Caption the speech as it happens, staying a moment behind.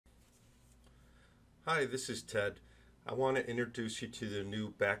Hi, this is Ted. I want to introduce you to the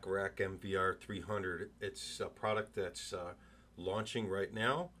new back rack MVR300. It's a product that's launching right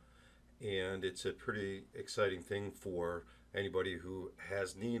now, and it's a pretty exciting thing for anybody who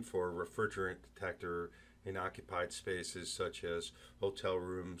has need for a refrigerant detector in occupied spaces such as hotel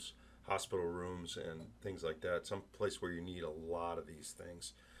rooms, hospital rooms, and things like that. Some place where you need a lot of these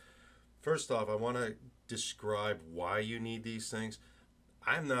things. First off, I want to describe why you need these things.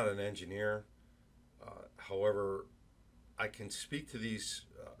 I'm not an engineer. However, I can speak to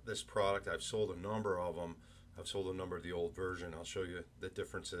this product. I've sold a number of them. I've sold a number of the old version. I'll show you the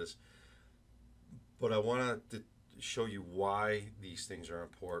differences. But I want to show you why these things are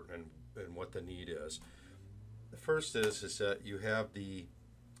important and what the need is. The first is that you have the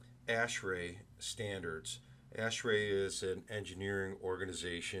ASHRAE standards. ASHRAE is an engineering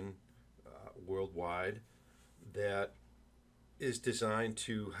organization worldwide that is designed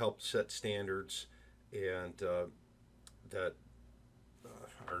to help set standards and that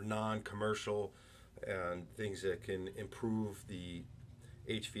are non-commercial and things that can improve the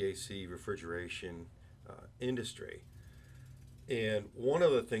HVAC refrigeration industry. And one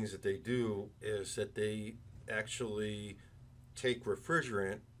of the things that they do is that they actually take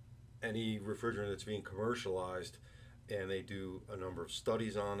refrigerant, any refrigerant that's being commercialized, and they do a number of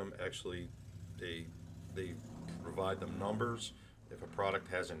studies on them. Actually, they provide them numbers. If a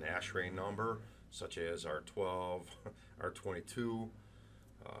product has an ASHRAE number, such as R12, R22,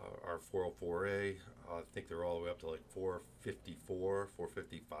 R404A, I think they're all the way up to like 454,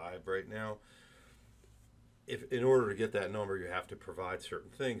 455 right now. If in order to get that number, you have to provide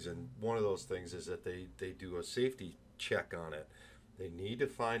certain things, and one of those things is that they do a safety check on it. They need to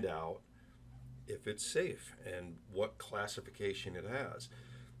find out if it's safe and what classification it has.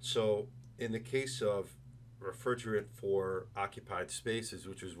 So, in the case of refrigerant for occupied spaces,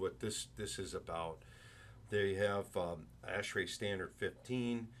 which is what this is about, they have ASHRAE Standard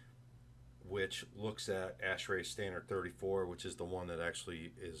 15, which looks at ASHRAE Standard 34, which is the one that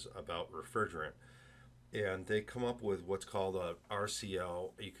actually is about refrigerant. And they come up with what's called a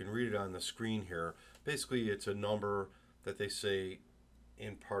RCL. You can read it on the screen here. Basically, it's a number that they say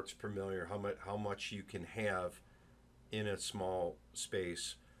in parts per million, how much you can have in a small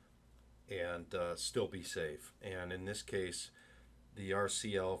space and still be safe. And in this case, the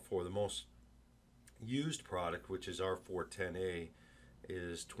RCL for the most used product, which is R410A,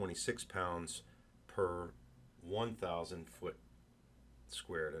 is 26 pounds per 1,000 foot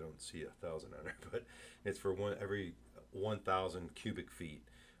squared. I don't see 1,000 on there, but it's for every 1,000 cubic feet.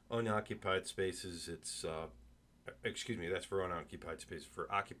 Unoccupied spaces, it's excuse me, that's for unoccupied spaces.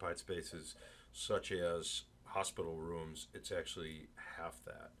 For occupied spaces, such as hospital rooms, it's actually half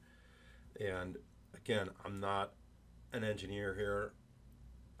that. And again, I'm not an engineer here.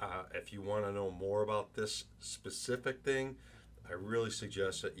 If you want to know more about this specific thing, I really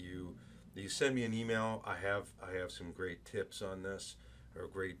suggest that you send me an email. I have some great tips on this, or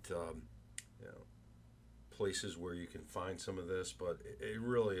great you know, places where you can find some of this. But it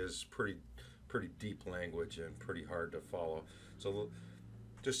really is pretty deep language and pretty hard to follow. So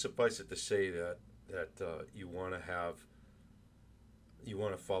just suffice it to say that you want to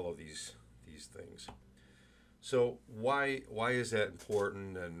follow these things. So why is that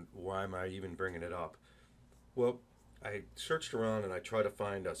important, and why am I even bringing it up? Well, I searched around and I tried to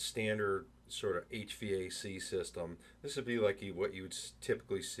find a standard sort of HVAC system. This would be like what you would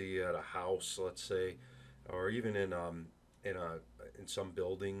typically see at a house, let's say, or even in a in some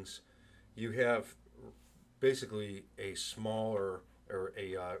buildings. You have basically a smaller or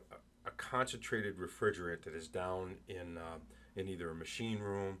a concentrated refrigerant that is down in either a machine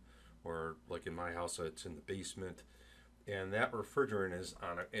room, or like in my house, it's in the basement, and that refrigerant is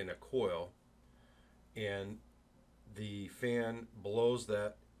in a coil, and the fan blows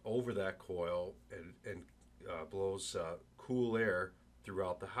that over that coil and blows cool air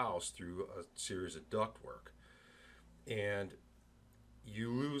throughout the house through a series of ductwork, and you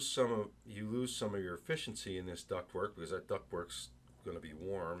lose some of your efficiency in this ductwork, because that ductwork's going to be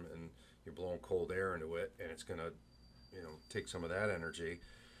warm and you're blowing cold air into it, and it's going to take some of that energy.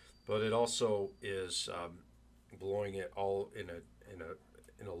 But it also is blowing it all in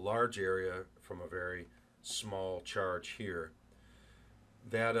a large area from a very small charge here.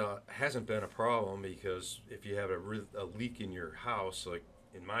 That hasn't been a problem, because if you have a leak in your house, like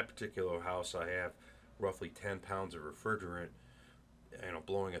in my particular house, I have roughly 10 pounds of refrigerant,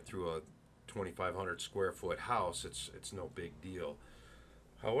 blowing it through a 2,500 square foot house. It's no big deal.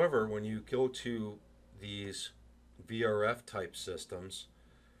 However, when you go to these VRF type systems,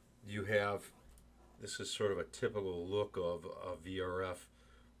 you have, this is sort of a typical look of a VRF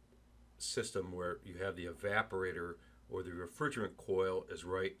system where you have the evaporator or the refrigerant coil is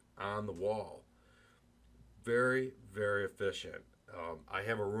right on the wall. Very, very efficient. I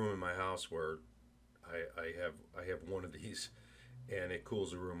have a room in my house where I have one of these, and it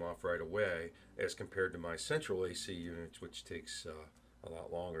cools the room off right away, as compared to my central AC units, which takes a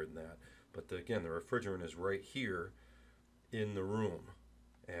lot longer than that. But again, the refrigerant is right here in the room,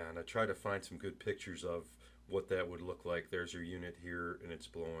 and I try to find some good pictures of what that would look like. There's your unit here, and it's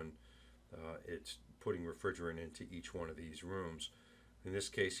blowing. It's putting refrigerant into each one of these rooms. In this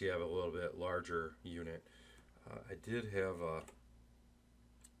case, you have a little bit larger unit. I did have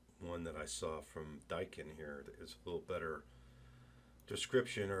one that I saw from Daikin here that is a little better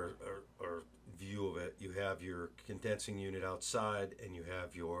description or view of it. You have your condensing unit outside, and you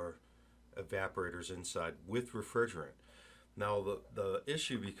have your evaporators inside with refrigerant. Now the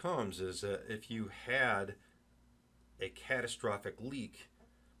issue becomes is that if you had a catastrophic leak,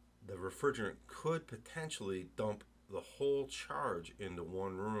 the refrigerant could potentially dump the whole charge into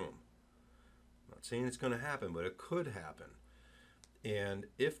one room. I'm not saying it's going to happen, but it could happen. And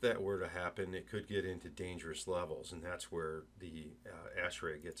if that were to happen, it could get into dangerous levels, and that's where the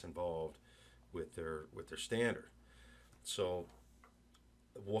ASHRAE gets involved with their standard. So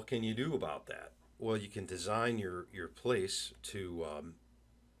what can you do about that? Well, you can design your place to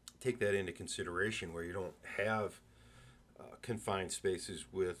take that into consideration, where you don't have confined spaces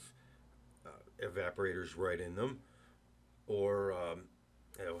with evaporators right in them, or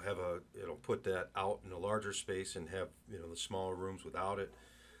put that out in a larger space and have the smaller rooms without it.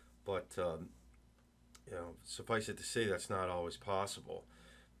 But suffice it to say, that's not always possible,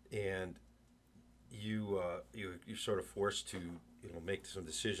 and you're sort of forced to make some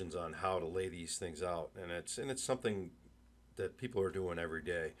decisions on how to lay these things out, and it's something that people are doing every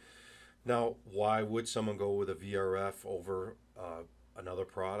day. Now, why would someone go with a VRF over another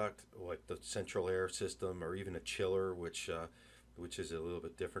product like the central air system, or even a chiller, which is a little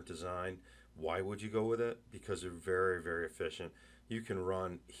bit different design? Why would you go with it? Because they're very, very efficient. You can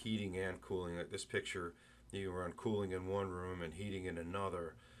run heating and cooling. Like this picture, you can run cooling in one room and heating in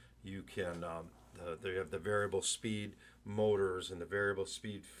another. You can they have the variable speed motors and the variable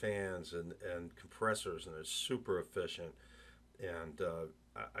speed fans and compressors, and they're super efficient. And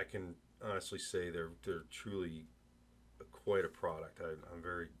I can honestly say they're truly quite a product. I'm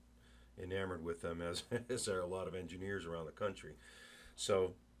very enamored with them, as are a lot of engineers around the country.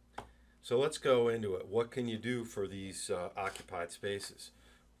 So let's go into it. What can you do for these occupied spaces?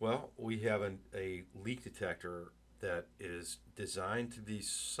 Well, we have a leak detector that is designed to be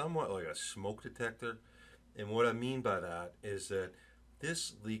somewhat like a smoke detector. And what I mean by that is that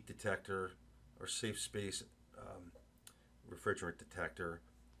this leak detector, or safe space refrigerant detector,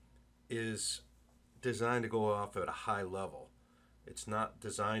 is designed to go off at a high level. It's not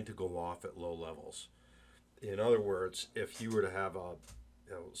designed to go off at low levels. In other words, if you were to have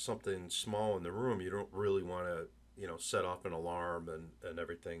something small in the room, you don't really want to set off an alarm and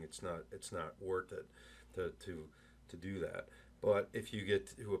everything. It's not worth it to do that. But if you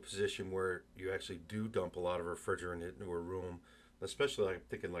get to a position where you actually do dump a lot of refrigerant into a room, especially I'm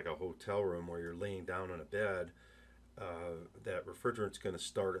thinking like a hotel room where you're laying down on a bed, that refrigerant's going to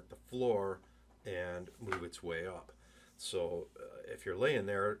start at the floor and move its way up. So if you're laying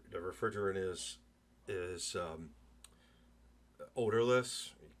there, the refrigerant is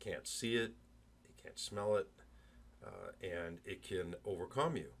odorless. You can't see it, you can't smell it, and it can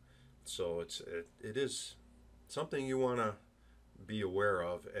overcome you. So it is something you want to be aware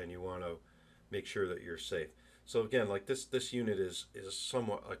of, and you want to make sure that you're safe. So again, like this unit is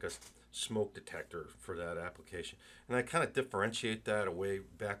somewhat like a smoke detector for that application, and I kind of differentiate that away.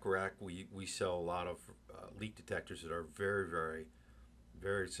 Back rack, we sell a lot of leak detectors that are very, very,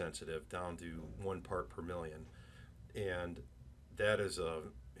 very sensitive, down to 1 part per million, and that is a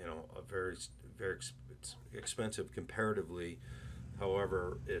very, very expensive comparatively.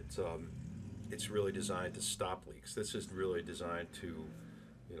 However, it's really designed to stop leaks. This is really designed to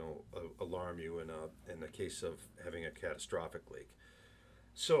alarm you in the case of having a catastrophic leak.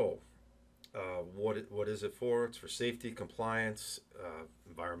 So what is it for? It's for safety, compliance,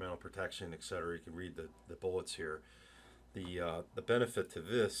 environmental protection, etc. You can read the bullets here. The benefit to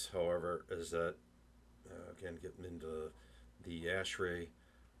this, however, is that again, getting into the ASHRAE,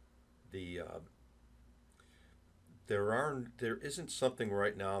 there isn't something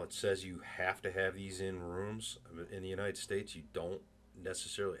right now that says you have to have these in rooms. In the United States, you don't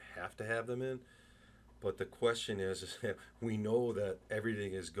necessarily have to have them in. But the question is we know that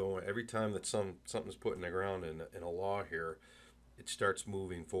everything is going, every time that something's put in the ground in a law here, it starts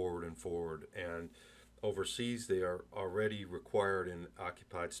moving forward and forward. And overseas they are already required in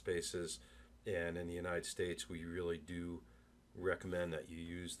occupied spaces, and in the United States we really do recommend that you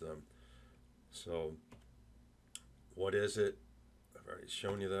use them. So what is it? I've already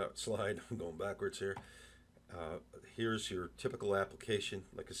shown you that slide. I'm going backwards here. Here's your typical application.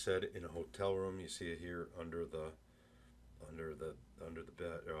 Like I said, in a hotel room, you see it here under the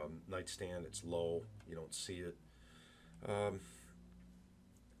bed nightstand. It's low. You don't see it.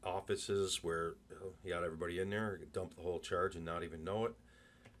 Offices where you got everybody in there, you can dump the whole charge and not even know it.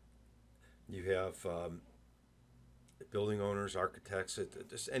 You have building owners, architects,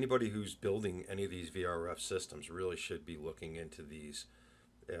 just anybody who's building any of these VRF systems really should be looking into these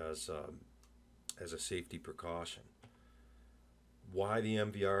as a safety precaution. Why the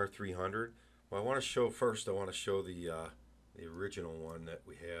MVR300? Well, I want to show the original one that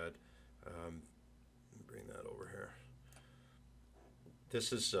we had. Bring that over here.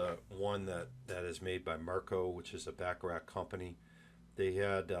 This is one that is made by Marco, which is a Bacharach company. They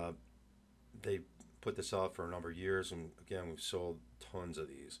put this out for a number of years, and again, we've sold tons of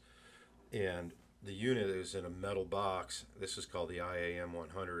these. And the unit is in a metal box. This is called the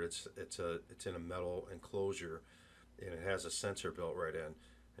IAM100. It's in a metal enclosure, and it has a sensor built right in,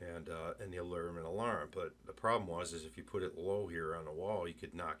 and the alarm and alarm. But the problem is if you put it low here on the wall, you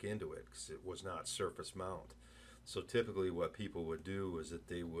could knock into it because it was not surface mount. So typically, what people would do is that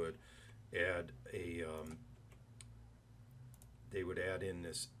they would add in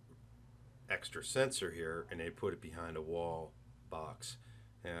this extra sensor here, and they put it behind a wall box.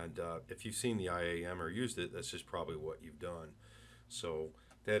 And if you've seen the IAM or used it, that's just probably what you've done. So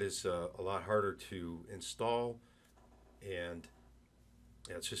that is a lot harder to install, and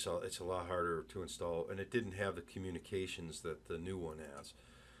it's a lot harder to install, and it didn't have the communications that the new one has.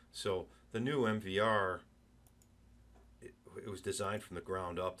 So the new MVR, it was designed from the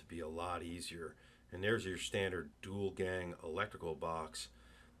ground up to be a lot easier. And there's your standard dual gang electrical box,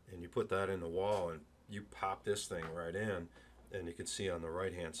 and you put that in the wall and you pop this thing right in, and you can see on the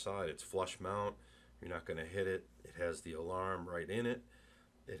right hand side it's flush mount. You're not going to hit it. It has the alarm right in it.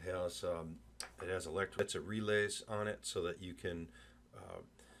 It has electric. It's a relays on it so that you can,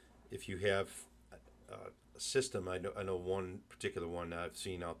 if you have a system. I know one particular one that I've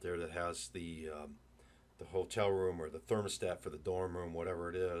seen out there that has the hotel room or the thermostat for the dorm room, whatever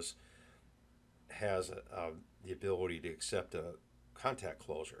it is, has the ability to accept a contact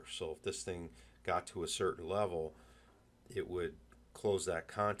closure. So if this thing got to a certain level, it would close that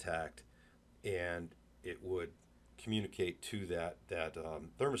contact, and it would communicate to that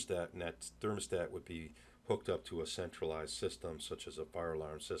thermostat, and that thermostat would be hooked up to a centralized system, such as a fire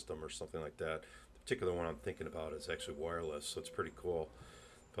alarm system or something like that. The particular one I'm thinking about is actually wireless, so it's pretty cool.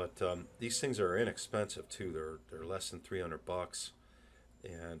 But these things are inexpensive too. They're less than $300,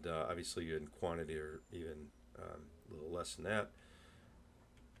 and obviously in quantity are even a little less than that.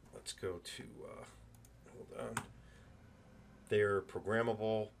 Let's go to hold on. They're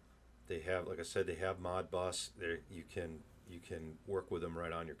programmable. They have, like I said, they have Modbus. You can work with them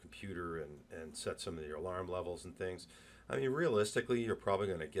right on your computer and set some of your alarm levels and things. I mean, realistically, you're probably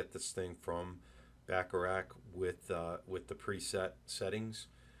going to get this thing from Bacharach with the preset settings,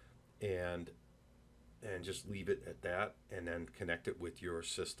 and just leave it at that, and then connect it with your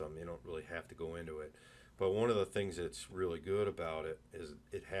system. You don't really have to go into it. But one of the things that's really good about it is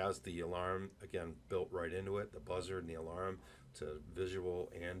it has the alarm, again, built right into it, the buzzer and the alarm. It's a visual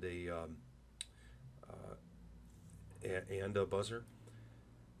and a buzzer.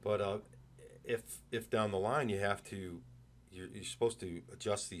 But if down the line you're supposed to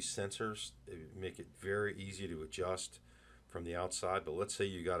adjust these sensors, make it very easy to adjust from the outside. But let's say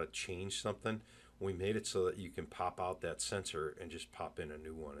you got to change something. We made it so that you can pop out that sensor and just pop in a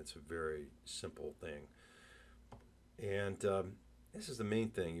new one. It's a very simple thing. And this is the main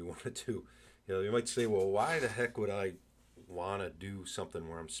thing you want to do. You know, you might say, well, why the heck would I want to do something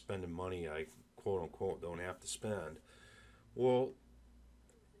where I'm spending money I quote unquote don't have to spend? Well,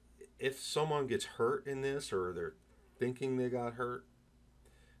 if someone gets hurt in this, or they're thinking they got hurt,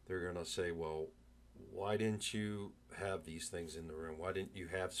 they're going to say, well, why didn't you have these things in the room? Why didn't you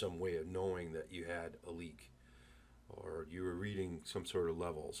have some way of knowing that you had a leak, or you were reading some sort of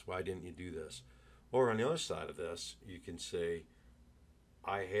levels? Why didn't you do this? Or on the other side of this, you can say,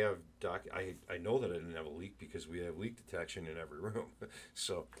 I know that I didn't have a leak because we have leak detection in every room.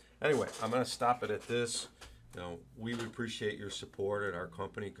 So anyway, I'm going to stop it at this. You know, we would appreciate your support at our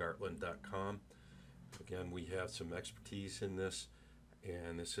company, Gartland.com. Again, we have some expertise in this,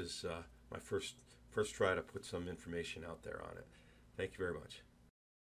 and this is my first try to put some information out there on it. Thank you very much.